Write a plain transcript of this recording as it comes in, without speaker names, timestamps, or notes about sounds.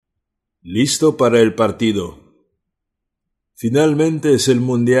Listo para el partido. Finalmente es el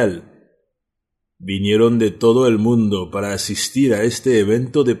Mundial. Vinieron de todo el mundo para asistir a este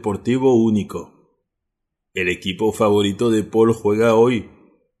evento deportivo único. El equipo favorito de Paul juega hoy.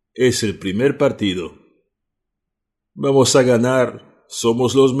 Es el primer partido. Vamos a ganar.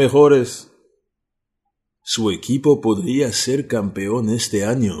 Somos los mejores. Su equipo podría ser campeón este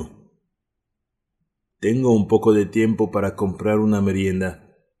año. Tengo un poco de tiempo para comprar una merienda.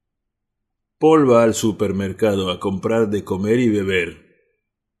 Paul va al supermercado a comprar de comer y beber.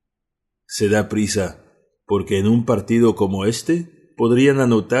 Se da prisa, porque en un partido como este podrían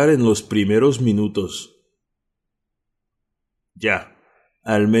anotar en los primeros minutos. Ya,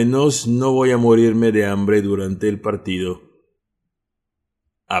 al menos no voy a morirme de hambre durante el partido.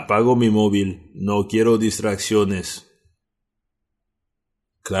 Apago mi móvil, no quiero distracciones.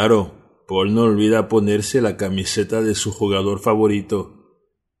 Claro, Paul no olvida ponerse la camiseta de su jugador favorito.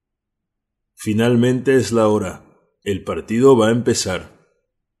 Finalmente es la hora. El partido va a empezar.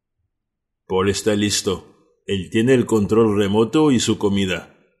 Paul está listo. Él tiene el control remoto y su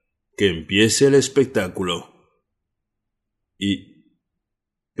comida. Que empiece el espectáculo.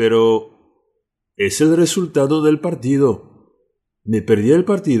 Pero es el resultado del partido. Me perdí el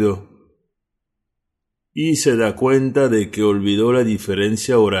partido. Y se da cuenta de que olvidó la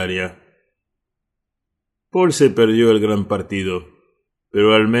diferencia horaria. Paul se perdió el gran partido,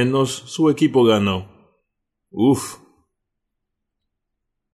 pero al menos su equipo ganó. Uf,